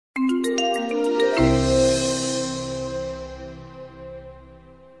Hey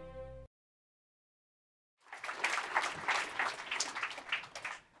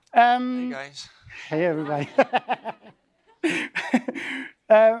guys. Hey everybody.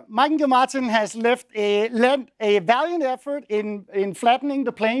 Majken Gilmartin has led a valiant effort in flattening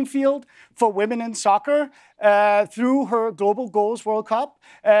the playing field for women in soccer through her Global Goals World Cup.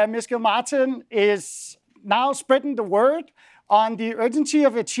 Ms. Gilmartin is now spreading the word on the urgency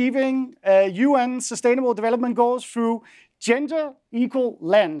of achieving UN Sustainable Development Goals through gender equal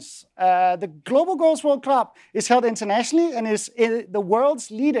lens. The Global Goals World Cup is held internationally and is the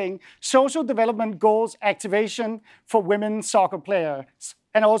world's leading social development goals activation for women soccer players.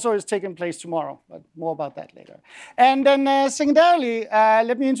 And also is taking place tomorrow, but more about that later. And then secondarily,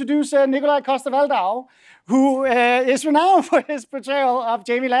 let me introduce Nikolaj Coster-Waldau, who is renowned for his portrayal of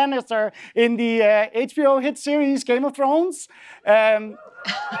Jaime Lannister in the HBO hit series Game of Thrones.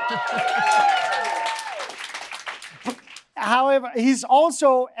 However, he's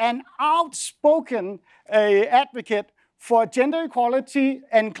also an outspoken advocate for gender equality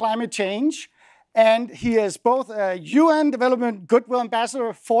and climate change. And he is both a UN Development Goodwill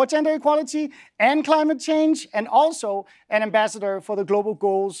Ambassador for gender equality and climate change, and also an ambassador for the Global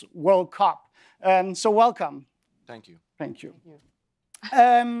Goals World Cup. So welcome. Thank you. Thank you.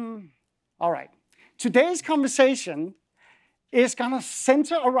 All right. Today's conversation is going to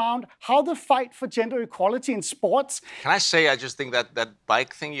center around how the fight for gender equality in sports. Can I say, I just think that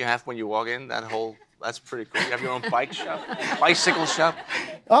bike thing you have when you walk in, that's pretty cool. You have your own bike shop, bicycle shop.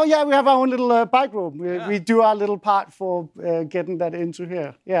 Oh yeah, we have our own little bike room. We do our little part for getting that into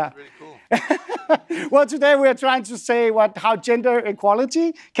here. Yeah. Really cool. Well, today we are trying to say how gender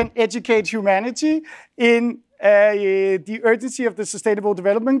equality can educate humanity in the urgency of the Sustainable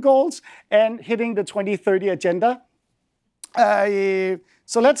Development Goals and hitting the 2030 agenda.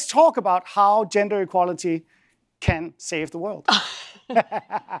 So let's talk about how gender equality can save the world. Okay,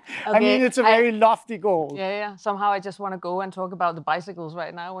 I mean, it's a very lofty goal. Yeah. Somehow I just want to go and talk about the bicycles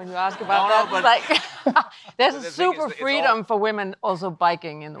right now when you ask about that. But like, there's a super freedom for women also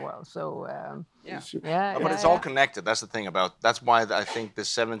biking in the world. So But it's all connected. That's the thing that's why I think the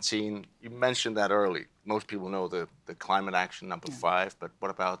 17, you mentioned that early. Most people know the climate action number 5, but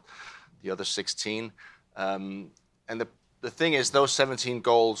what about the other 16? And the thing is, those 17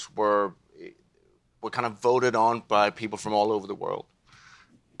 goals were kind of voted on by people from all over the world.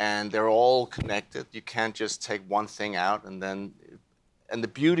 And they're all connected. You can't just take one thing out and the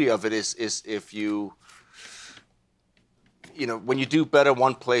beauty of it is if when you do better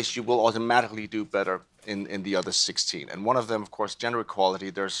one place, you will automatically do better in the other 16. And one of them, of course, gender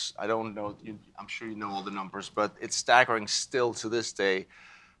equality. I don't know, I'm sure you know all the numbers, but it's staggering still to this day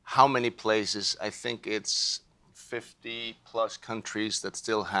how many places. I think it's 50 plus countries that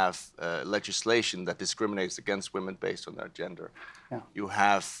still have legislation that discriminates against women based on their gender. Yeah. You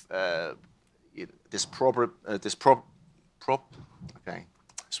have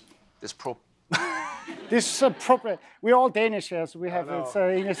Disappropriate. We're all Danish here, so we have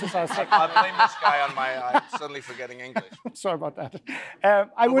English as our second. I blame this guy on I'm suddenly forgetting English. Sorry about that.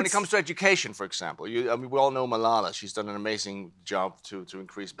 When it comes to education, for example, we all know Malala. She's done an amazing job to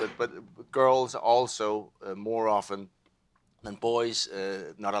increase, but girls also more often than boys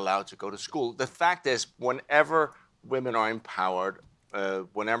not allowed to go to school. The fact is, whenever women are empowered,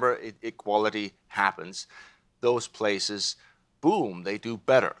 whenever equality happens, those places, boom, they do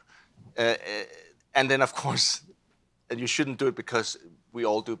better. And then, of course, and you shouldn't do it because we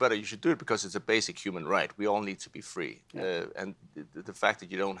all do better. You should do it because it's a basic human right. We all need to be free. Yeah. And the fact that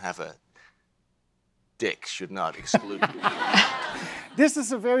you don't have a dick should not exclude you. This is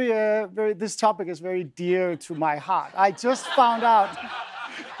this topic is very dear to my heart. I just found out.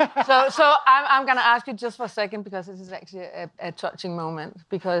 So I'm going to ask you just for a second, because this is actually a touching moment,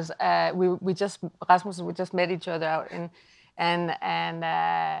 because Rasmus, we just met each other out and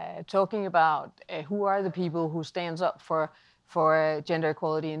talking about who are the people who stands up for gender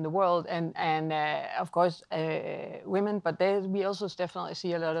equality in the world, and of course women, but we also definitely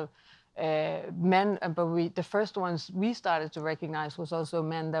see a lot of men. But the first ones we started to recognize was also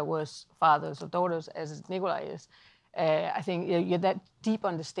men that was fathers or daughters, as Nikolaj is. I think you that deep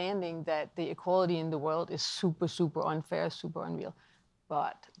understanding that the equality in the world is super, super unfair, super unreal.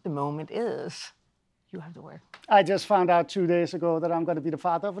 But the moment is. You have the word. I just found out 2 days ago that I'm going to be the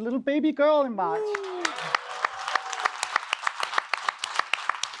father of a little baby girl in March.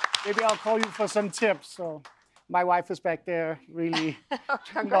 Maybe I'll call you for some tips. So my wife is back there really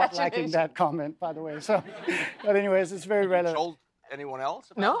not liking that comment, by the way. So, but anyways, it's very relevant. Told anyone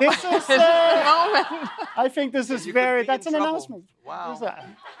else? No. This is the moment. I think this is that's an announcement. Wow.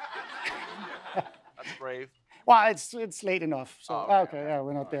 Well, it's late enough. So okay, yeah,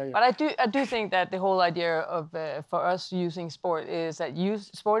 we're not there yet. But I do think that the whole idea of for us using sport is that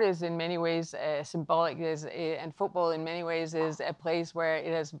sport is in many ways symbolic, and football in many ways is a place where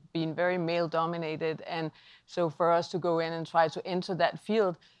it has been very male dominated, and so for us to go in and try to enter that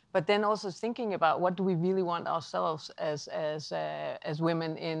field, but then also thinking about what do we really want ourselves as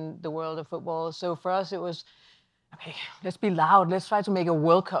women in the world of football. So for us it was, okay, let's be loud. Let's try to make a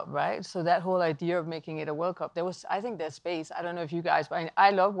World Cup, right? So that whole idea of making it a World Cup, I think there's space. I don't know if you guys, but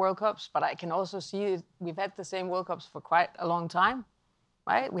I love World Cups, but I can also see we've had the same World Cups for quite a long time,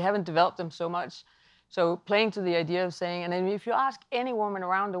 right? We haven't developed them so much. So playing to the idea of saying, and then if you ask any woman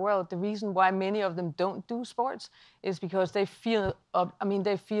around the world, the reason why many of them don't do sports is because they feel,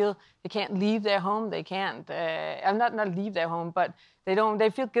 they feel they can't leave their home. They can't, not leave their home, but they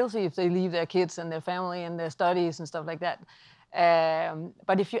feel guilty if they leave their kids and their family and their studies and stuff like that.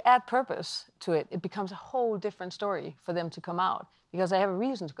 But if you add purpose to it, it becomes a whole different story for them to come out, because they have a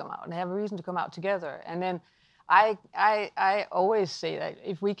reason to come out, and they have a reason to come out together. And then I always say that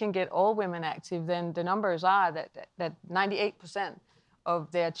if we can get all women active, then the numbers are that 98%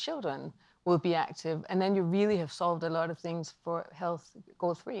 of their children will be active, and then you really have solved a lot of things for health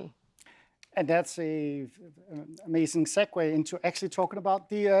goal 3. And that's an amazing segue into actually talking about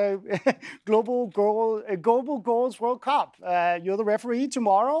the Global Goals World Cup. You're the referee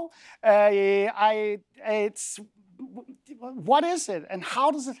tomorrow. What is it, and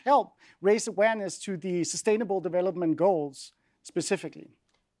how does it help raise awareness to the Sustainable Development Goals specifically?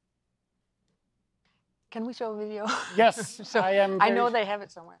 Can we show a video? Yes, so I know they have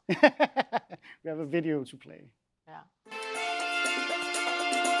it somewhere. We have a video to play. Yeah.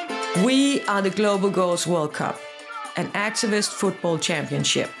 We are the Global Goals World Cup, an activist football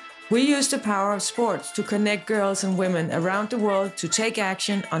championship. We use the power of sports to connect girls and women around the world to take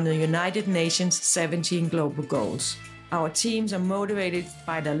action on the United Nations 17 global goals. Our teams are motivated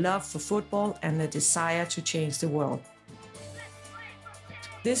by their love for football and the desire to change the world.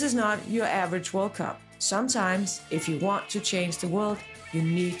 This is not your average World Cup. Sometimes, if you want to change the world, you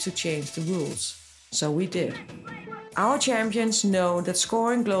need to change the rules. So we did. Our champions know that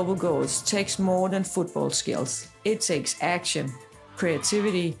scoring global goals takes more than football skills. It takes action,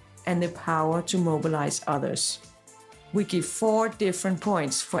 creativity, and the power to mobilize others. We give 4 different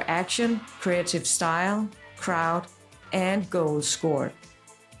points for action, creative style, crowd, and goals scored.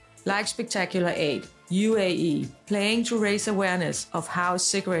 Like Spectacular 8, UAE, playing to raise awareness of how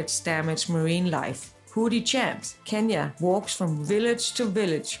cigarettes damage marine life. Hoodie Champs, Kenya, walks from village to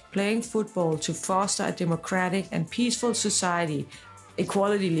village, playing football to foster a democratic and peaceful society.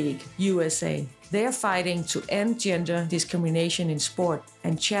 Equality League, USA. They are fighting to end gender discrimination in sport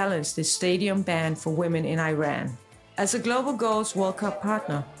and challenge the stadium ban for women in Iran. As a Global Goals World Cup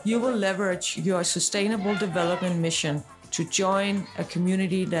partner, you will leverage your sustainable development mission to join a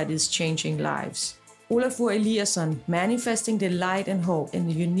community that is changing lives. Olafur Eliasson, manifesting the light and hope in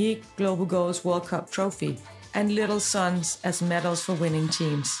the unique Global Goals World Cup trophy, and Little Sons as medals for winning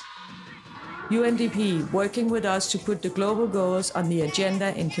teams. UNDP, working with us to put the global goals on the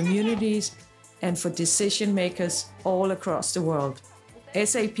agenda in communities and for decision makers all across the world.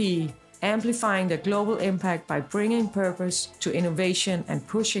 SAP, amplifying the global impact by bringing purpose to innovation and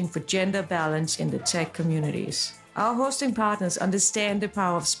pushing for gender balance in the tech communities. Our hosting partners understand the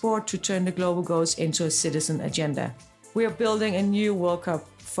power of sport to turn the global goals into a citizen agenda. We are building a new World Cup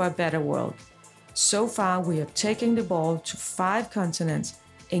for a better world. So far, we have taken the ball to 5 continents,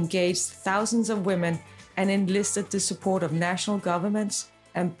 engaged thousands of women, and enlisted the support of national governments,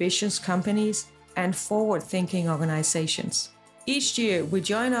 ambitious companies, and forward-thinking organizations. Each year, we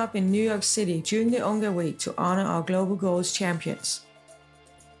join up in New York City during the Unga Week to honor our Global Goals champions.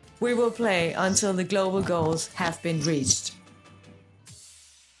 We will play until the global goals have been reached.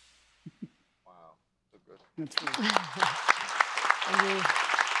 Wow, so good. That's good. Thank you.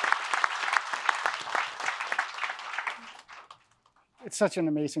 It's such an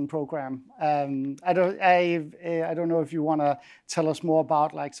amazing program. I don't know if you want to tell us more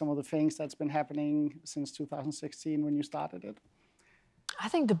about like some of the things that's been happening since 2016 when you started it. I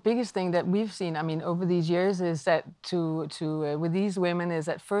think the biggest thing that we've seen, over these years, is that with these women is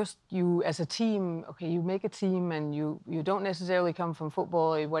that first you, as a team, you make a team and you don't necessarily come from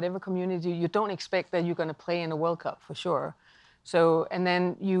football or whatever community, you don't expect that you're going to play in a World Cup for sure. So, and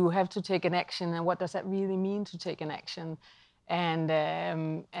then you have to take an action, and what does that really mean to take an action? And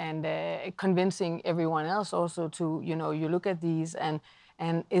convincing everyone else also to, you look at these and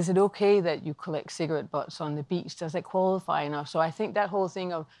is it okay that you collect cigarette butts on the beach? Does that qualify enough? So I think that whole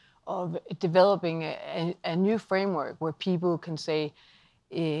thing of developing a new framework where people can say,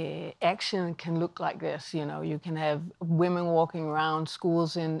 action can look like this. You know, you can have women walking around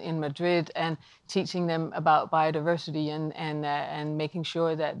schools in Madrid and teaching them about biodiversity and making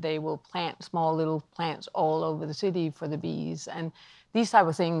sure that they will plant small little plants all over the city for the bees. And these type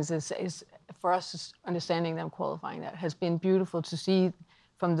of things is for us, understanding them, qualifying that has been beautiful to see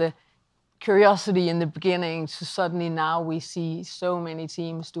from the curiosity in the beginning to suddenly now we see so many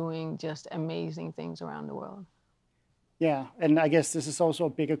teams doing just amazing things around the world. Yeah, and I guess this is also a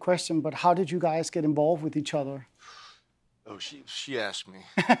bigger question, but how did you guys get involved with each other? Oh, she asked me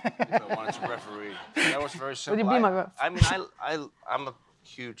if I wanted to referee. That was very simple. Would you be my ref? I mean, I'm a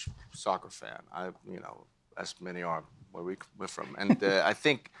huge soccer fan. You know, as many are where we're from, and I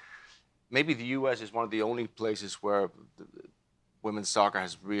think maybe the U.S. is one of the only places where women's soccer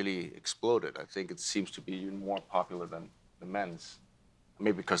has really exploded. I think it seems to be even more popular than the men's.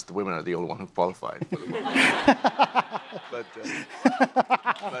 Maybe because the women are the only one who qualified.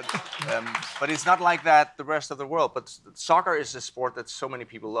 But it's not like that the rest of the world. But soccer is a sport that so many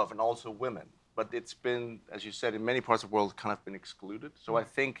people love, and also women. But it's been, as you said, in many parts of the world, kind of been excluded. So I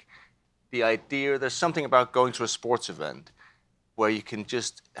think the idea, there's something about going to a sports event where you can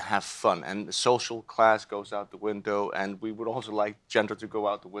just have fun, and the social class goes out the window, and we would also like gender to go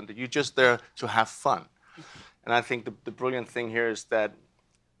out the window. You're just there to have fun. And I think the brilliant thing here is that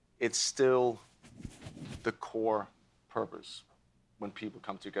it's still the core purpose when people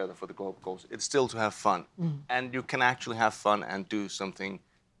come together for the global goals. It's still to have fun. And you can actually have fun and do something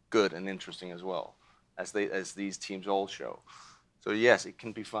good and interesting as well, as these teams all show. So yes, it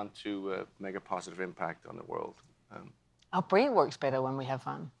can be fun to make a positive impact on the world. Our brain works better when we have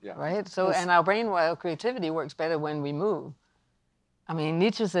fun, right? So, Yes. and our creativity works better when we move. I mean,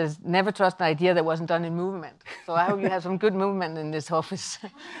 Nietzsche says, never trust an idea that wasn't done in movement. So I hope you have some good movement in this office.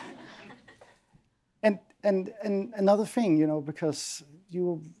 And another thing, you know, because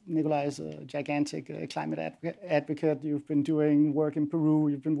you, Nikolaj, is a gigantic climate advocate. You've been doing work in Peru.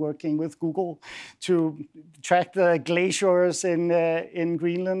 You've been working with Google to track the glaciers in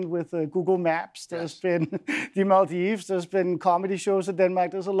Greenland with Google Maps. There's been the Maldives. There's been comedy shows in Denmark.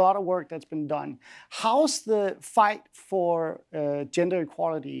 There's a lot of work that's been done. How's the fight for gender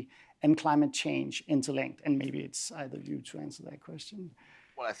equality and climate change interlinked? And maybe it's either of you to answer that question.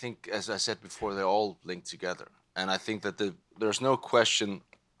 Well, I think, as I said before, they're all linked together. And I think that there's no question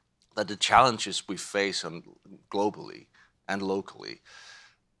that the challenges we face globally and locally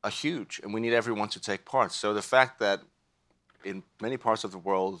are huge, and we need everyone to take part. So the fact that in many parts of the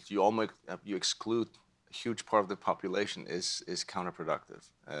world you exclude a huge part of the population is counterproductive.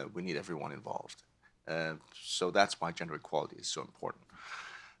 We need everyone involved. So that's why gender equality is so important.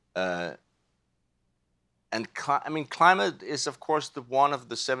 And I mean, climate is, of course, one of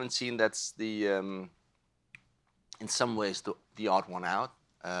the 17 that's in some ways, the odd one out.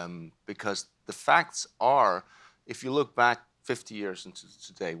 Because the facts are, if you look back 50 years into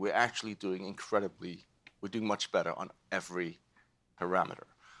today, we're actually doing we're doing much better on every parameter.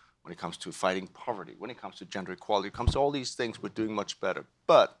 When it comes to fighting poverty, when it comes to gender equality, when it comes to all these things, we're doing much better.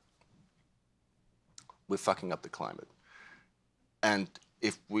 But we're fucking up the climate. And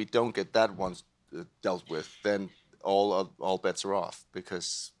if we don't get that one dealt with, then all bets are off,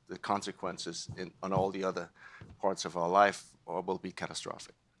 because the consequences on all the other parts of our life will be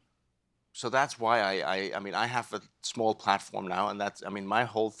catastrophic. So that's why I mean, I have a small platform now, and my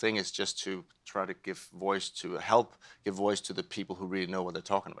whole thing is just to try to give voice to the people who really know what they're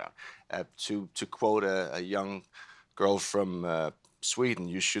talking about. To quote a young girl from Sweden,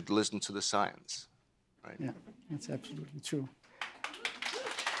 you should listen to the science, right? Yeah, that's absolutely true.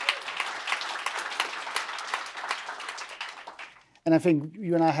 And I think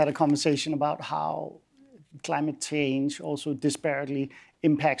you and I had a conversation about how climate change also disparately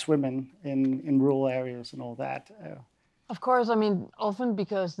impacts women in rural areas and all that. Of course, I mean, often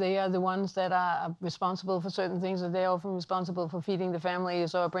because they are the ones that are responsible for certain things, and they're often responsible for feeding the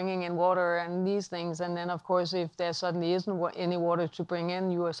families or bringing in water and these things. And then, of course, if there suddenly isn't any water to bring in,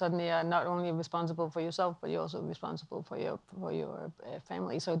 you are suddenly not only responsible for yourself, but you're also responsible for your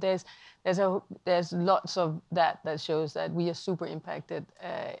family. So there's lots of that shows that we are super impacted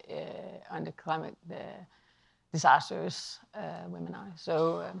under climate disasters, women are.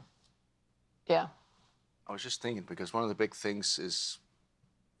 So, yeah. I was just thinking, because one of the big things is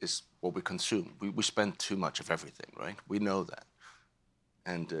what we consume. We spend too much of everything, right? We know that.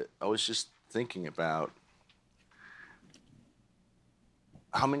 And I was just thinking about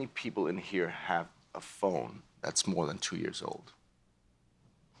how many people in here have a phone that's more than 2 years old?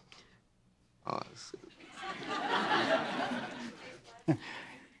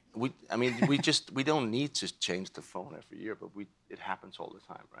 we don't need to change the phone every year, but it happens all the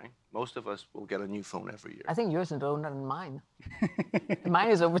time, right? Most of us will get a new phone every year. I think yours is older than mine. Mine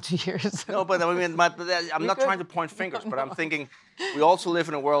is over 2 years. No, but I mean, I'm not trying to point fingers, but I'm thinking we also live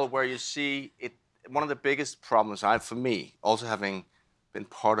in a world where you see it. One of the biggest problems for me, also having been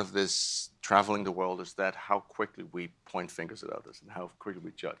part of this traveling the world, is that how quickly we point fingers at others and how quickly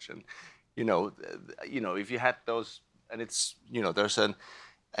we judge. And if you had those, and it's there's an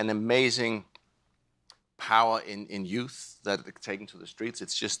amazing power in youth that are taken to the streets.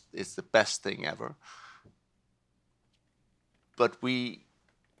 It's the best thing ever. But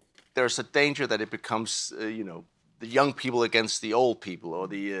there's a danger that it becomes, the young people against the old people, or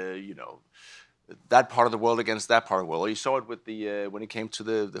that part of the world against that part of the world. Or you saw it with when it came to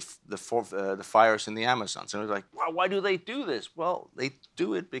the fires in the Amazons. And it was like, why do they do this? Well, they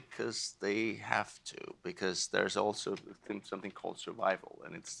do it because they have to, because there's also something called survival.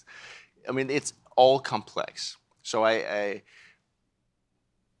 And it's all complex. So I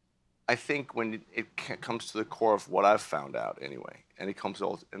think when it comes to the core of what I've found out anyway, and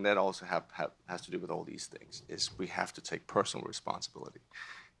that also has to do with all these things, is we have to take personal responsibility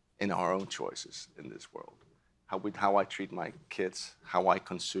in our own choices in this world. How I treat my kids, how I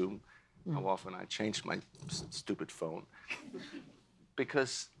consume, how often I change my stupid phone.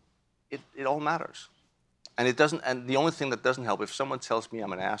 Because it all matters. And it doesn't. And the only thing that doesn't help, if someone tells me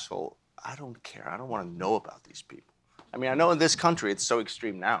I'm an asshole, I don't care. I don't want to know about these people. I mean, I know in this country it's so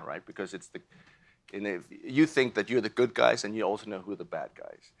extreme now, right? Because you think that you're the good guys, and you also know who are the bad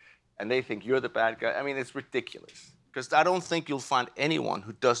guys. And they think you're the bad guy. I mean, it's ridiculous. Because I don't think you'll find anyone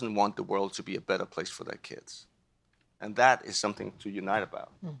who doesn't want the world to be a better place for their kids. And that is something to unite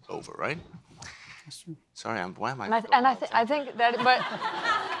about over, right? Sorry, why am I? I think that, but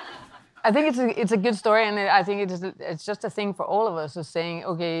I think it's a good story, and I think it's just a thing for all of us, is saying,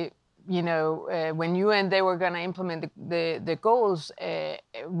 okay, when you and they were going to implement the goals,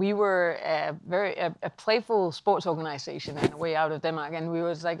 we were a playful sports organization in a way out of Denmark, and we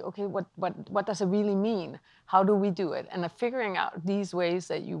was like, okay, what does it really mean? How do we do it? And figuring out these ways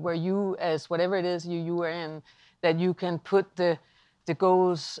that where you, as whatever it is you were in, that you can put the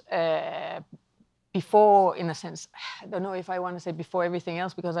goals before, in a sense. I don't know if I want to say before everything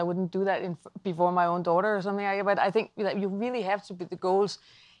else, because I wouldn't do that before my own daughter or something like that. But I think that you really have to put the goals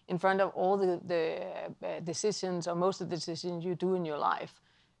in front of all the decisions, or most of the decisions you do in your life.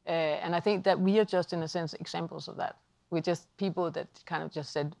 And I think that we are just, in a sense, examples of that. We're just people that kind of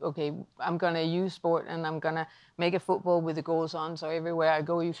just said, okay, I'm going to use sport, and I'm going to make a football with the goals on, so everywhere I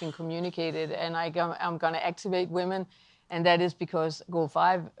go you can communicate it, and I'm going to activate women. And that is because Goal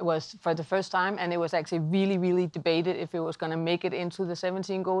 5 was for the first time, and it was actually really, really debated if it was going to make it into the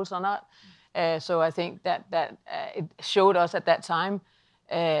 17 goals or not. So I think that it showed us at that time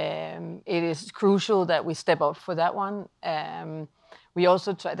it is crucial that we step up for that one. We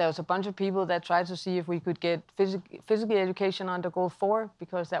also there was a bunch of people that tried to see if we could get physical education under Goal 4,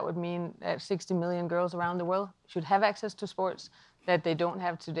 because that would mean that 60 million girls around the world should have access to sports that they don't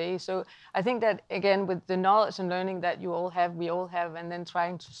have today. So I think that, again, with the knowledge and learning that we all have, and then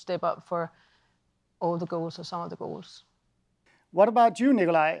trying to step up for all the goals or some of the goals. What about you,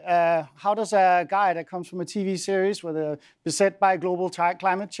 Nikolaj? How does a guy that comes from a TV series where they're beset by global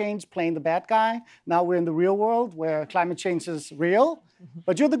climate change playing the bad guy, now we're in the real world where climate change is real,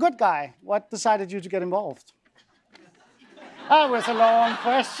 but you're the good guy. What decided you to get involved? That was a long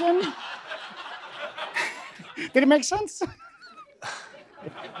question. Did it make sense?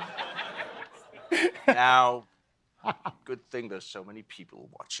 Now, good thing there's so many people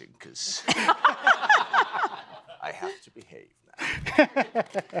watching, because I have to behave now.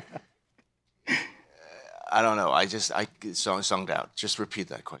 I don't know. I songed out. Just repeat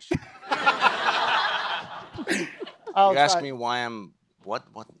that question. You asked me why I'm what?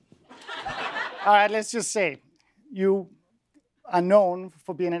 All right, let's just say you are known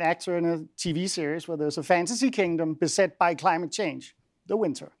for being an actor in a TV series where there's a fantasy kingdom beset by climate change, the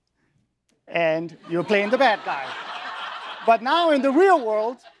winter. And you're playing the bad guy. But now in the real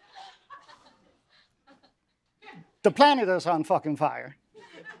world, the planet is on fucking fire.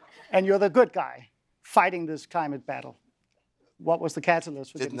 And you're the good guy fighting this climate battle. What was the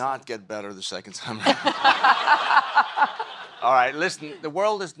catalyst for Did not get better the second time around. All right, listen, the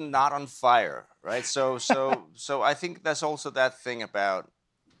world is not on fire, right? So I think there's also that thing about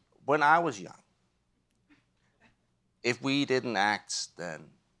when I was young, if we didn't act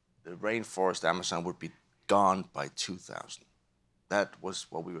then, the rainforest Amazon would be gone by 2000. That was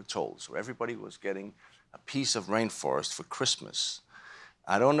what we were told. So everybody was getting a piece of rainforest for Christmas.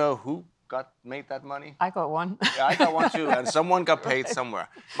 I don't know who made that money? I got one. Yeah, I got one too, and someone got paid somewhere.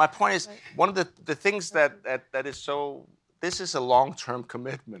 My point is, one of the things that is so, this is a long-term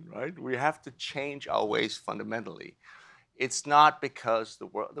commitment, right? We have to change our ways fundamentally. It's not because the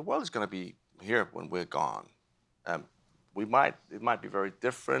world is going to be here when we're gone. It might be very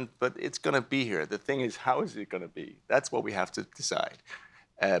different, but it's going to be here. The thing is, how is it going to be? That's what we have to decide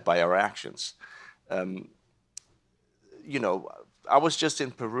by our actions. You know, I was just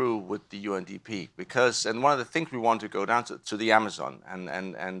in Peru with the UNDP because, and one of the things we wanted to go down to the Amazon,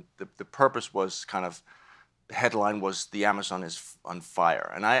 and the purpose was kind of, the headline was the Amazon is on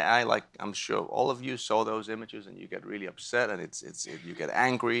fire, and I'm sure all of you saw those images and you get really upset, and you get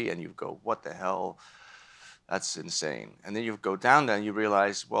angry and you go, what the hell? That's insane. And then you go down there and you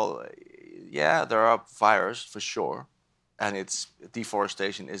realize, well, yeah, there are fires for sure, and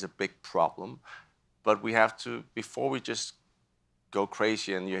deforestation is a big problem, but we have to, before we just go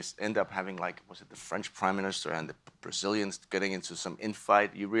crazy and you end up having, like, was it the French Prime Minister and the Brazilians getting into some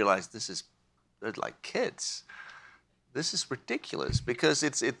infight, you realize they're like kids. This is ridiculous because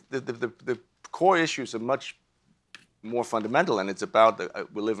the core issues are much more fundamental, and it's about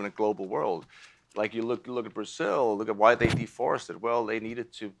we live in a global world. Like you look at Brazil, look at why they deforested. Well, they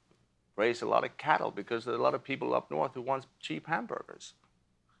needed to raise a lot of cattle because there are a lot of people up north who want cheap hamburgers.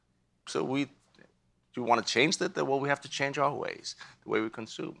 So do you want to change that? Well, we have to change our ways, the way we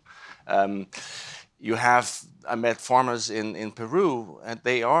consume. I met farmers in Peru, and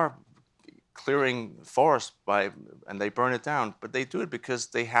they are clearing forest and they burn it down, but they do it because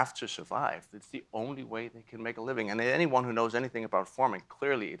they have to survive. It's the only way they can make a living. And anyone who knows anything about farming,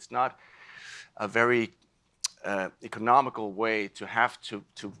 clearly it's not a very economical way to have to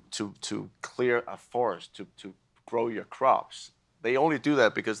clear a forest to grow your crops. They only do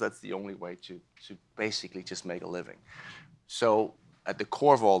that because that's the only way to basically just make a living. So at the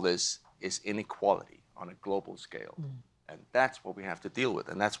core of all this is inequality on a global scale. Mm. And that's what we have to deal with,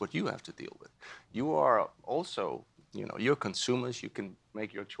 and that's what you have to deal with. You are also, you're consumers, you can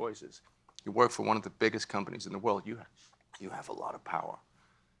make your choices. You work for one of the biggest companies in the world, you have a lot of power.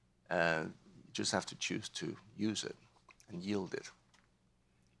 You just have to choose to use it and yield it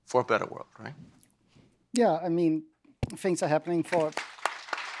for a better world, right? Yeah, I mean, things are happening for...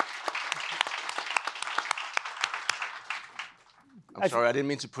 I'm sorry, I didn't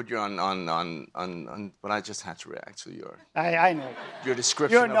mean to put you on, but I just had to react to I know. Your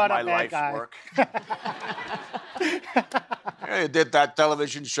description of my life's work. Yeah, you did that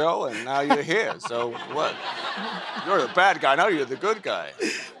television show, and now you're here. So what? You're the bad guy. Now you're the good guy.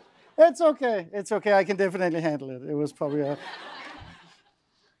 It's okay. It's okay. I can definitely handle it. It was probably a...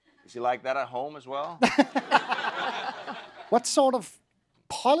 Is he like that at home as well? What sort of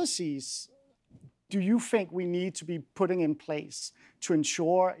policies do you think we need to be putting in place to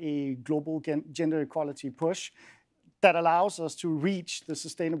ensure a global gender equality push that allows us to reach the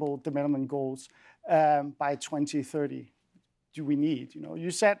Sustainable Development Goals by 2030? Do we need?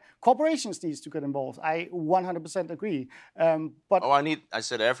 You said corporations need to get involved. I 100% agree. But I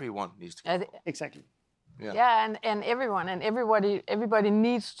said everyone needs to get involved. Exactly. Yeah, and everybody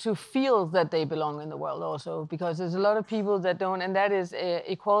needs to feel that they belong in the world also, because there's a lot of people that don't, and that is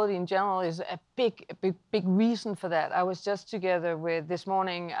equality in general is a big reason for that. I was just together with this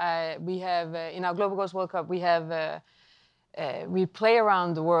morning. We have in our Global Goals World Cup we play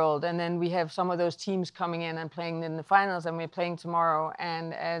around the world, and then we have some of those teams coming in and playing in the finals, and we're playing tomorrow.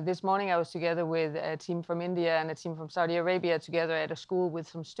 And this morning I was together with a team from India and a team from Saudi Arabia together at a school with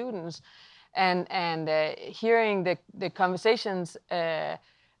some students. And hearing the conversations,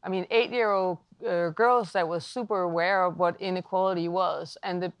 8-year-old girls that were super aware of what inequality was,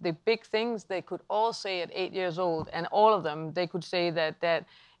 and the big things they could all say at 8 years old, and all of them, they could say that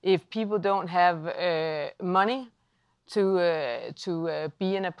if people don't have money to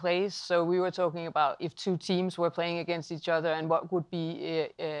be in a place, so we were talking about if two teams were playing against each other and what would be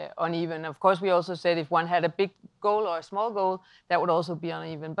uneven. Of course, we also said if one had a big goal or a small goal, that would also be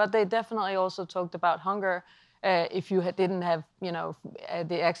uneven. But they definitely also talked about hunger. If you didn't have,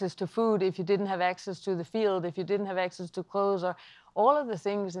 the access to food, if you didn't have access to the field, if you didn't have access to clothes, or all of the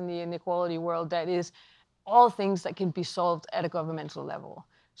things in the inequality world, that is all things that can be solved at a governmental level.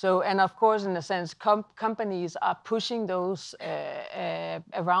 So, and of course, in a sense, companies are pushing those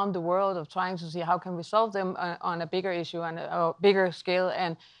around the world of trying to see how can we solve them on a bigger issue, on a bigger scale,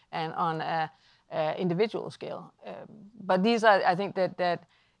 and on a individual scale. But these are, I think that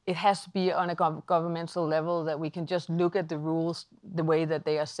it has to be on a governmental level, that we can just look at the rules the way that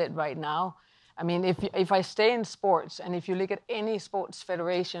they are set right now. I mean, if I stay in sports, and if you look at any sports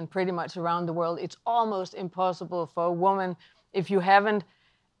federation pretty much around the world, it's almost impossible for a woman, if you haven't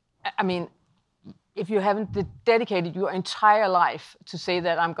I mean, if you haven't dedicated your entire life to say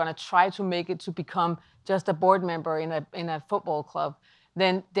that I'm going to try to make it to become just a board member in a football club,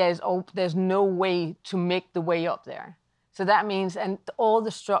 then there's no way to make the way up there. So that means, and all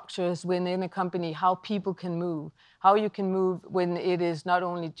the structures within a company, how people can move, how you can move when it is not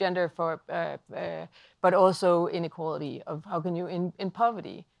only gender but also inequality of how can you in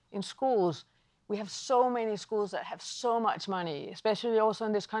poverty, in schools. We have so many schools that have so much money, especially also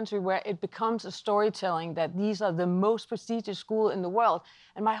in this country where it becomes a storytelling that these are the most prestigious school in the world.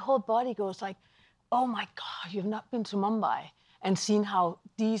 And my whole body goes like, oh my God, you've not been to Mumbai and seen how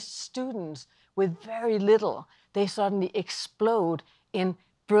these students with very little, they suddenly explode in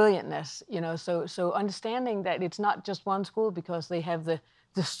brilliantness, you know. So understanding that it's not just one school because they have the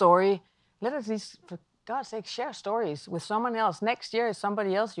story. Let us at least, for God's sake, share stories with someone else. Next year is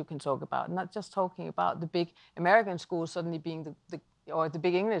somebody else you can talk about, not just talking about the big American schools suddenly being or the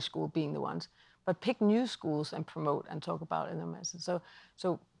big English school being the ones, but pick new schools and promote and talk about in the message.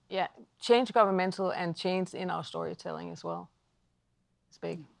 So yeah, change governmental and change in our storytelling as well. It's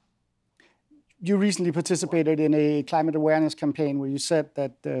big. You recently participated in a climate awareness campaign where you said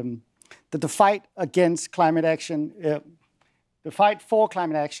that the fight against climate action, the fight for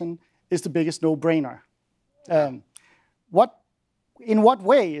climate action, is the biggest no-brainer. In what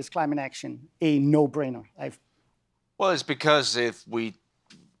way is climate action a no-brainer? Well, it's because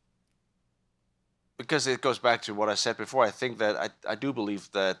because it goes back to what I said before. I think that I do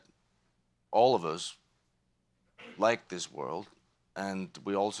believe that all of us like this world, and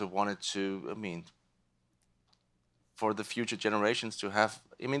we also wanted to, I mean, for the future generations to have,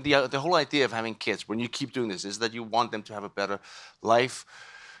 I mean, the whole idea of having kids, when you keep doing this, is that you want them to have a better life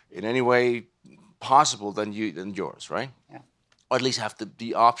in any way possible than yours, right? Yeah. Or at least have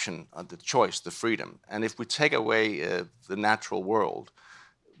the option, the choice, the freedom. And if we take away the natural world,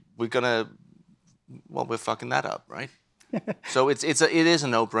 we're fucking that up, right? So it is a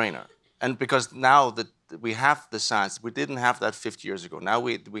no-brainer. And because now that we have the science, we didn't have that 50 years ago. Now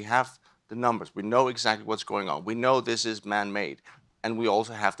we have the numbers. We know exactly what's going on. We know this is man-made, and we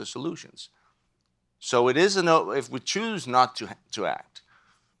also have the solutions. So it is a no. If we choose not to act,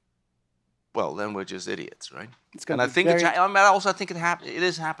 well, then we're just idiots, right? And I think I think it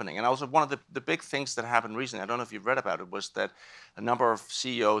is happening. And also one of the big things that happened recently, I don't know if you've read about it, was that a number of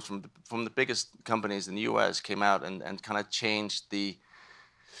CEOs from the biggest companies in the US came out and kind of changed the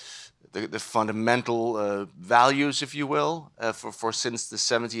fundamental values, if you will, for since the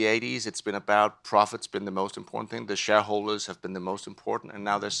 70s, 80s. It's been about profits been the most important thing. The shareholders have been the most important. And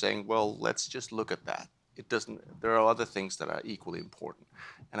now they're saying, well, let's just look at that. There are other things that are equally important.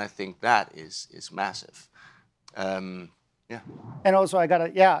 And I think that is massive. Yeah. And also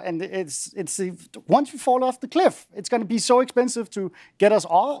and it's once we fall off the cliff, it's going to be so expensive to get us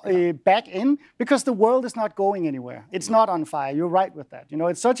all back in, because the world is not going anywhere. It's not on fire. You're right with that. You know,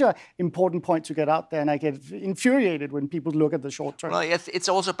 it's such an important point to get out there, and I get infuriated when people look at the short term. Well, it's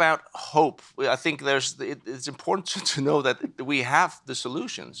also about hope. I think it's important to know that we have the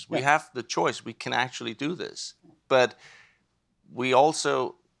solutions. We have the choice. We can actually do this. But we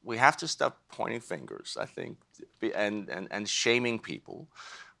have to stop pointing fingers, I think, and shaming people.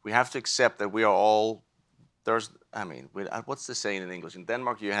 We have to accept that we are all, what's the saying in English? In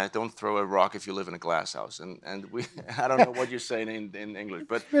Denmark, don't throw a rock if you live in a glass house. And I don't know what you're saying in English,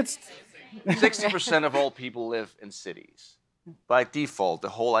 but 60% of all people live in cities. By default, the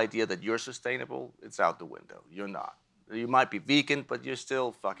whole idea that you're sustainable, it's out the window. You're not. You might be vegan, but you're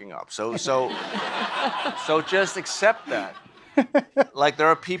still fucking up. So just accept that. Like, there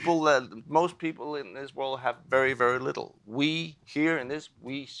are most people in this world have very, very little. We here in this,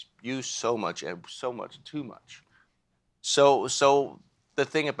 we use so much, too much. So the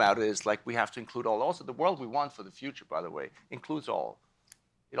thing about it is, like, we have to include all. Also, the world we want for the future, by the way, includes all.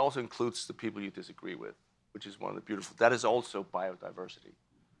 It also includes the people you disagree with, which is one of the beautiful. That is also biodiversity.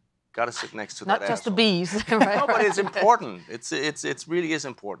 Got to sit next to that. Not just the bees. Right? No, but it's important. It really is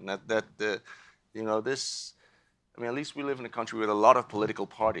important that this. I mean, at least we live in a country with a lot of political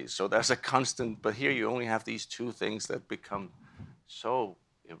parties, so there's a constant. But here you only have these two things that become so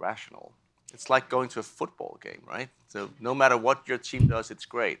irrational. It's like going to a football game, right? So no matter what your team does, it's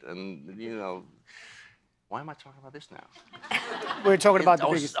great. And why am I talking about this now? We're talking about I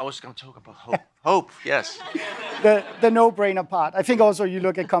was going to talk about hope. Hope, yes. The no-brainer part. I think also you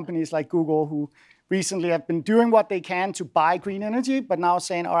look at companies like Google, who recently have been doing what they can to buy green energy, but now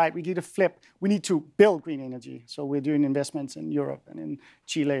saying, all right, we need to flip. We need to build green energy. So we're doing investments in Europe and in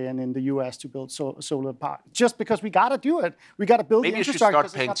Chile and in the US to build solar power. Just because we got to do it. We got to build the infrastructure. Maybe you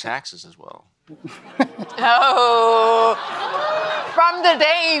should start paying taxes as well. Oh. From the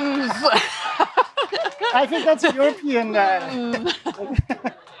Danes. I think that's a European.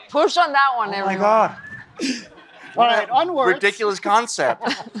 Push on that one, Oh everyone. my God. All right, onwards. Ridiculous concept.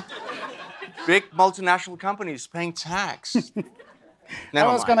 Big multinational companies paying tax. I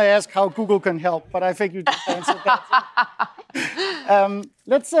Never was mind. going to ask how Google can help, but I think you just answered that.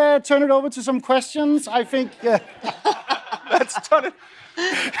 Let's turn it over to some questions. I think. Let's turn it.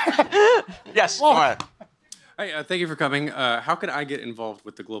 Yes, go ahead. Hi, thank you for coming. How can I get involved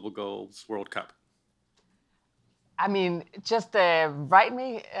with the Global Goals World Cup? I mean, just write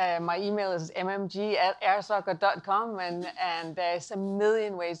me. My email is mmg@airsoccer.com, and there's a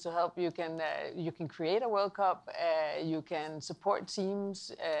million ways to help. You can create a World Cup. You can support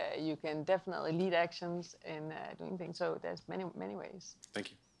teams. You can definitely lead actions in doing things. So there's many ways. Thank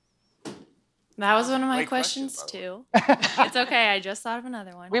you. That was one of my Great question, questions by the too. It's okay. I just thought of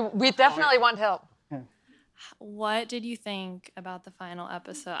another one. We definitely want help. What did you think about the final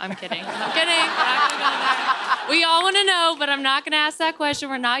episode? I'm kidding. I'm kidding. We're not gonna go there. We all want to know, but I'm not going to ask that question.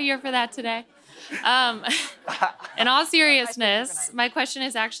 We're not here for that today. In all seriousness, my question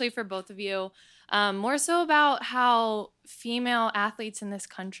is actually for both of you. More so about how female athletes in this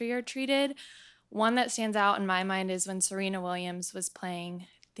country are treated. One that stands out in my mind is when Serena Williams was playing,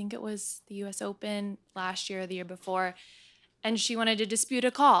 I think it was the US Open last year or the year before, and she wanted to dispute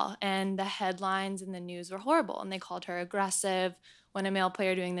a call, and the headlines and the news were horrible, and they called her aggressive, when a male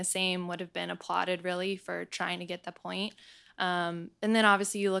player doing the same would have been applauded, really, for trying to get the point. And then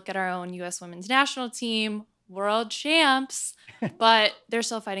obviously you look at our own U.S. women's national team, world champs, but they're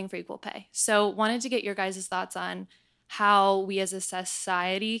still fighting for equal pay. So wanted to get your guys' thoughts on how we as a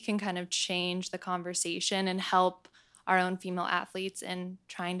society can kind of change the conversation and help our own female athletes in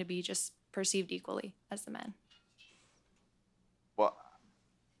trying to be just perceived equally as the men. Well,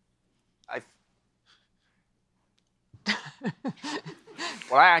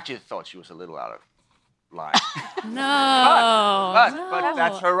 I actually thought she was a little out of line. But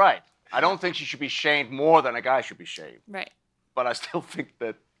that's her right. I don't think she should be shamed more than a guy should be shamed. Right. But I still think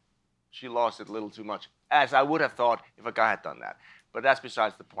that she lost it a little too much, as I would have thought if a guy had done that. But that's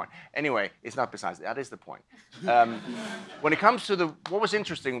besides the point. Anyway, it's not besides, that is the point. When it comes to what was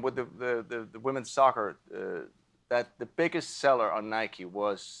interesting with the women's soccer, that the biggest seller on Nike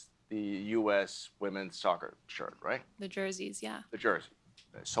was the U.S. women's soccer shirt, right? The jerseys, yeah. The jersey.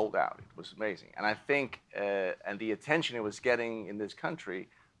 Sold out. It was amazing. And I think, and the attention it was getting in this country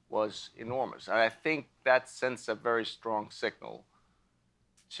was enormous. And I think that sends a very strong signal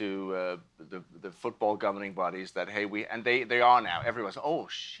to the football governing bodies that, hey, they are now. Everyone's, oh,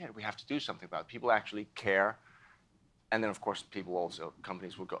 shit, we have to do something about it. People actually care. And then, of course,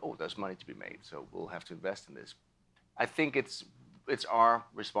 companies will go, oh, there's money to be made, so we'll have to invest in this. I think it's our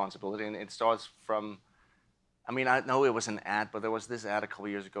responsibility, and it starts from, I mean, I know it was an ad, but there was this ad a couple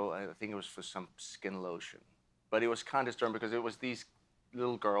years ago, I think it was for some skin lotion. But it was kind of disturbing because it was these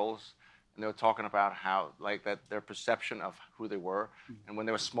little girls, and they were talking about how, like, that their perception of who they were. And when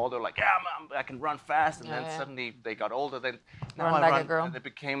they were small, they were like, yeah, I can run fast. And then suddenly they got older. Then now Run I like run. a girl. And it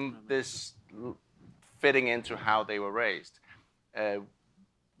became this fitting into how they were raised.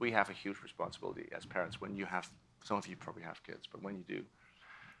 We have a huge responsibility as parents when you have, some of you probably have kids, but when you do.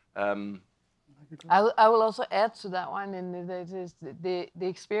 I will also add to that one, and the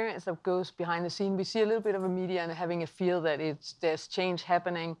experience that goes behind the scene. We see a little bit of a media and having a feel that there's change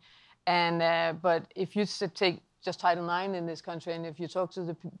happening, and but if you take just Title IX in this country, and if you talk to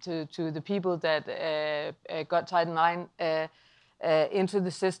the people that got Title IX into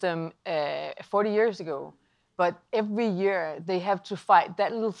the system 40 years ago, but every year they have to fight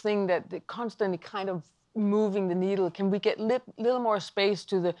that little thing that they constantly kind of moving the needle. Can we get little more space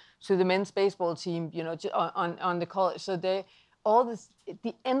to the men's baseball team, you know, on the college? So the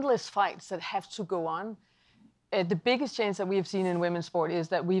endless fights that have to go on. The biggest change that we have seen in women's sport is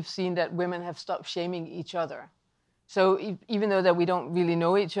that we've seen that women have stopped shaming each other. So even though that we don't really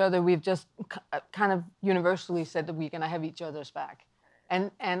know each other, we've just kind of universally said that we're going to have each other's back.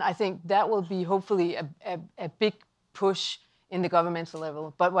 And I think that will be hopefully a big push in the governmental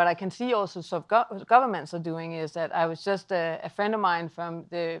level. But what I can see also governments are doing is that I was just a friend of mine from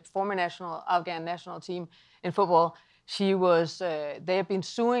the former Afghan national team in football. She was, they have been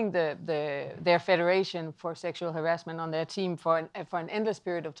suing their federation for sexual harassment on their team for an endless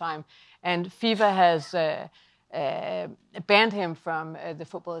period of time. And FIFA has banned him from the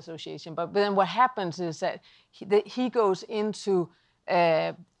Football Association. But then what happens is that he goes into,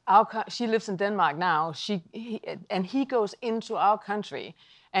 she lives in Denmark now, and he goes into our country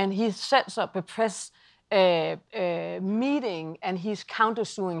and he sets up a press meeting and he's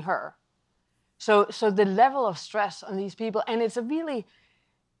countersuing her. So the level of stress on these people, and it's a really,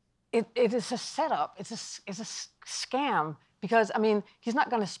 it is a setup. It's a scam because I mean he's not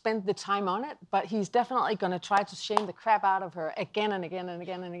going to spend the time on it, but he's definitely going to try to shame the crap out of her again and again and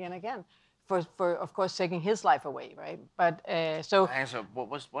again and again and again, for of course taking his life away, right? But so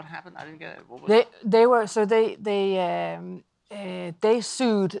what happened? I didn't get it. They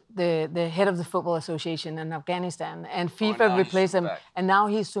sued the head of the football association in Afghanistan, and FIFA replaced him, and now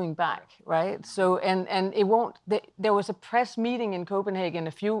he's suing back, right? So and it won't. There was a press meeting in Copenhagen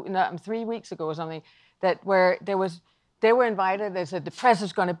 3 weeks ago or something, where they were invited. They said the press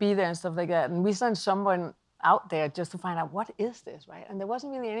is going to be there and stuff like that, and we sent someone out there just to find out what is this, right? And there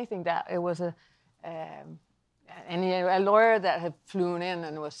wasn't really anything that it was a lawyer that had flown in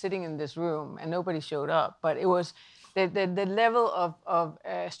and was sitting in this room, and nobody showed up, but it was. The level of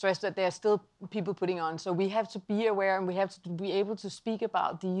stress that there are still people putting on. So we have to be aware and we have to be able to speak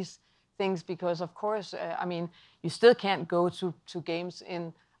about these things because, of course, I mean, you still can't go to games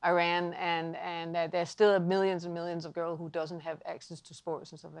in Iran and there's still millions and millions of girls who doesn't have access to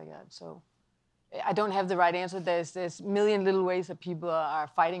sports and stuff like that. So I don't have the right answer. There's a million little ways that people are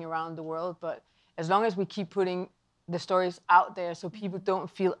fighting around the world, but as long as we keep putting the stories out there so people don't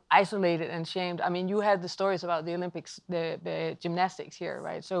feel isolated and shamed. I mean, you had the stories about the Olympics, the gymnastics here,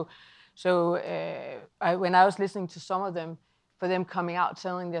 right? So when I was listening to some of them, for them coming out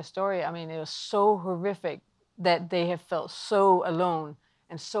telling their story, I mean, it was so horrific that they have felt so alone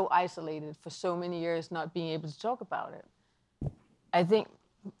and so isolated for so many years not being able to talk about it. I think,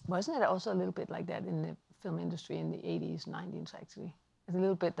 wasn't it also a little bit like that in the film industry in the 80s, 90s, actually? A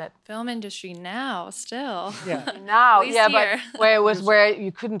little bit that film industry now still. Yeah. Now, yeah, but where it was where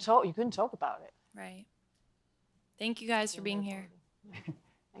you couldn't talk about it. Right. Thank you guys for being here.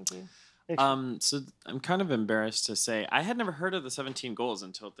 Thank you. So I'm kind of embarrassed to say I had never heard of the 17 goals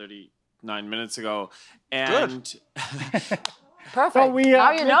until 39 minutes ago, and perfect. So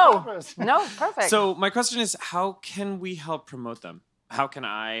now you know. No, perfect. So my question is, how can we help promote them? How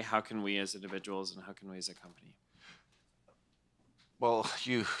can we as individuals, and how can we as a company? Well,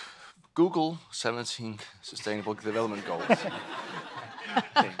 you Google 17 Sustainable Development Goals.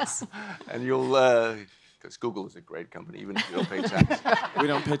 Thanks. And you'll, because Google is a great company, even if you don't pay tax. We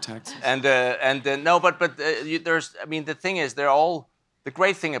don't pay taxes. No, but there's, I mean, the thing is, the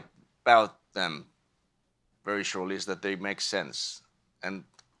great thing about them, very surely, is that they make sense. And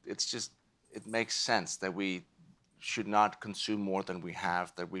it makes sense that we should not consume more than we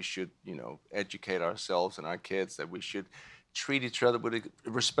have, that we should, educate ourselves and our kids, that we should treat each other with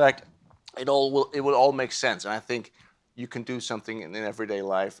respect. It will all make sense, and I think you can do something in everyday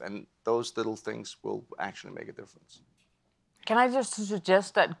life, and those little things will actually make a difference. Can I just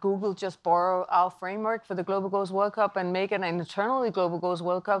suggest that Google just borrow our framework for the Global Goals World Cup and make it an internally Global Goals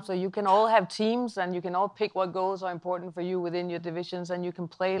World Cup, so you can all have teams and you can all pick what goals are important for you within your divisions, and you can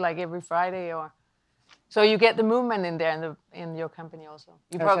play like every Friday, or so you get the movement in there in your company also.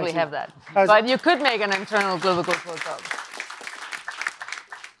 You probably have that, but you could make an internal Global Goals World Cup.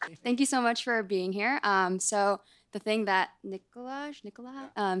 Thank you so much for being here. So the thing that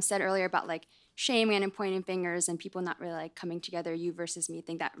Nikolaj said earlier about like shaming and pointing fingers and people not really like coming together, you versus me, I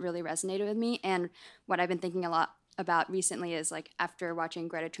think that really resonated with me. And what I've been thinking a lot about recently is like after watching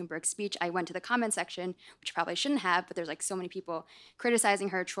Greta Thunberg's speech, I went to the comment section, which I probably shouldn't have, but there's like so many people criticizing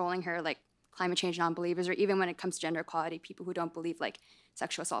her, trolling her, like climate change non-believers, or even when it comes to gender equality, people who don't believe like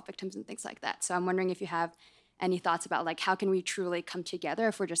sexual assault victims and things like that. So I'm wondering if you have any thoughts about like how can we truly come together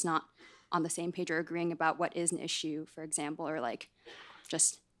if we're just not on the same page or agreeing about what is an issue, for example, or like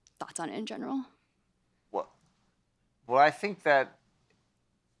just thoughts on it in general? Well, I think that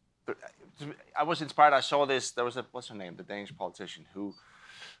I was inspired. I saw this. There was what's her name? The Danish politician who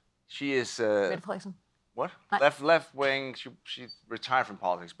she is. What? Left wing. She retired from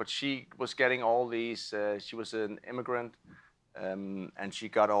politics, but she was getting all these. She was an immigrant. And she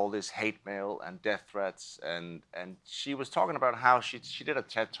got all this hate mail and death threats, and she was talking about how she did a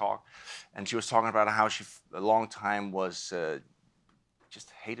TED talk, and she was talking about how she a long time was just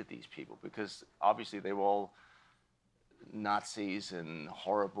hated these people because obviously they were all Nazis and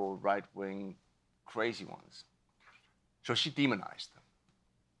horrible right-wing crazy ones. So she demonized them.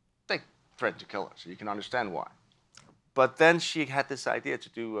 They threatened to kill her, so you can understand why. But then she had this idea to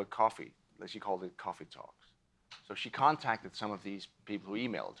do a coffee. She called it Coffee Talks. So she contacted some of these people who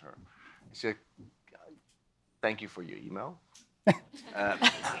emailed her. She said, thank you for your email.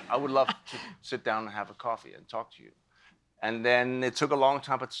 I would love to sit down and have a coffee and talk to you. And then it took a long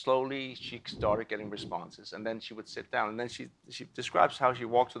time, but slowly she started getting responses. And then she would sit down. And then she describes how she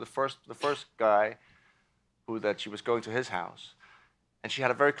walked to the first guy that she was going to his house. And she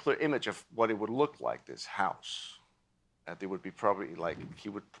had a very clear image of what it would look like, this house. There would be probably like, he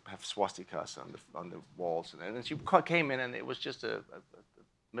would have swastikas on the walls. And then she came in, and it was just a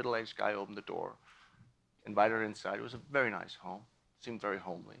middle-aged guy opened the door, invited her inside. It was a very nice home, seemed very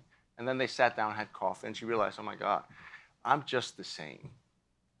homely. And then they sat down, had coffee, and she realized, oh my God, I'm just the same.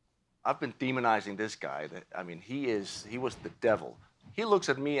 I've been demonizing this guy. I mean, he was the devil. He looks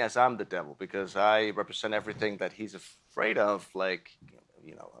at me as I'm the devil because I represent everything that he's afraid of. Like,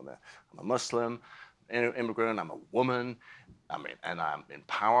 you know, I'm a Muslim immigrant. I'm a woman. I mean, and I'm in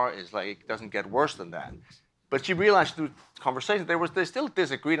power. It's like it doesn't get worse than that. But she realized through conversation they still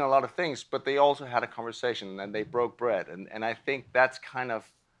disagreed on a lot of things, but they also had a conversation and they broke bread. And I think that's kind of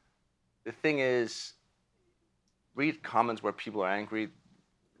the thing is, read comments where people are angry.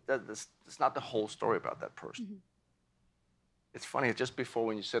 That's not the whole story about that person. Mm-hmm. It's funny, just before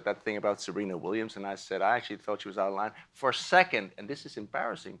when you said that thing about Serena Williams, and I said, I actually thought she was out of line. For a second, and this is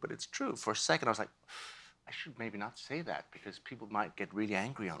embarrassing, but it's true, for a second I was like, I should maybe not say that because people might get really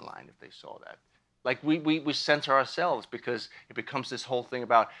angry online if they saw that. Like we censor ourselves because it becomes this whole thing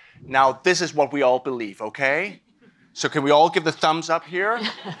about, now this is what we all believe, okay? So can we all give the thumbs up here?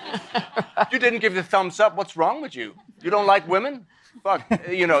 You didn't give the thumbs up, what's wrong with you? You don't like women? Fuck,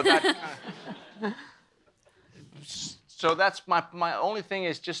 you know, that. So that's my only thing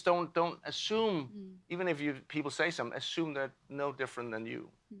is just don't assume, even if people say something, assume they're no different than you.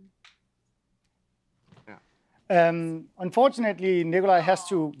 Yeah. Unfortunately, Nikolaj has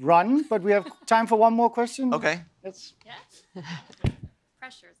to run, but we have time for one more question. Okay. Yes.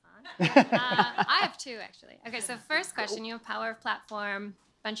 Pressure's on. I have two, actually. Okay, so first question, you have power of platform,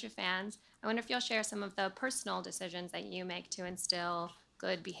 bunch of fans. I wonder if you'll share some of the personal decisions that you make to instill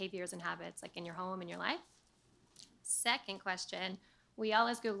good behaviors and habits, like in your home and your life. Second question, we all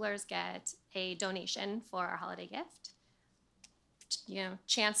as Googlers get a donation for our holiday gift. You know,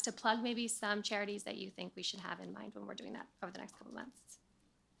 chance to plug maybe some charities that you think we should have in mind when we're doing that over the next couple of months.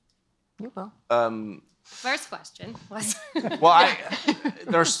 You will. First question was... Well,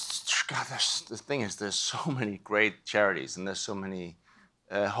 the thing is, there's so many great charities, and there's so many...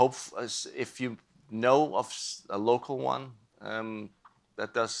 if you know of a local one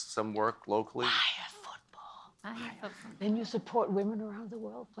that does some work locally... Then you support women around the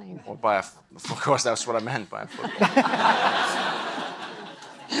world playing football. Or of course, that's what I meant by football.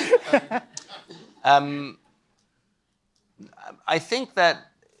 I think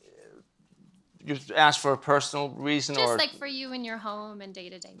that you asked for a personal reason, just like for you in your home and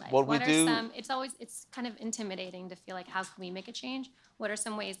day-to-day life. What are some? It's kind of intimidating to feel like, how can we make a change? What are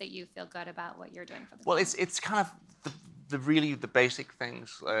some ways that you feel good about what you're doing for the? Well, it's kind of the basic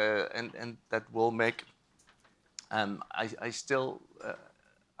things, and that will make. I still,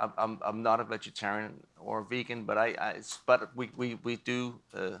 I'm not a vegetarian or vegan, but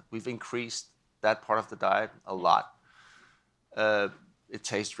we've increased that part of the diet a lot. It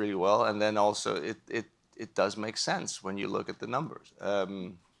tastes really well, and then also it does make sense when you look at the numbers.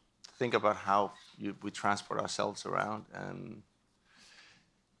 Think about how we transport ourselves around, and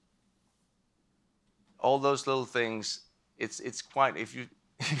all those little things. It's quite if you.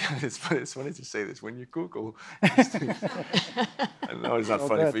 It's funny to say this. When you Google, I know it's not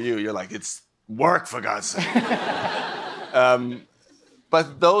funny for you. You're like, it's work, for God's sake.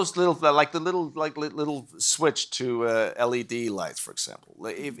 But those little, like the little switch to LED lights, for example.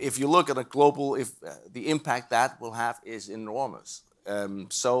 If you look at a global, the impact that will have is enormous.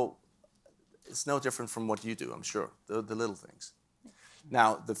 So it's no different from what you do, I'm sure. The little things.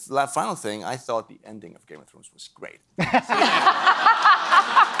 Now, the final thing, I thought the ending of Game of Thrones was great.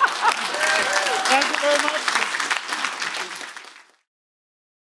 Thank you very much.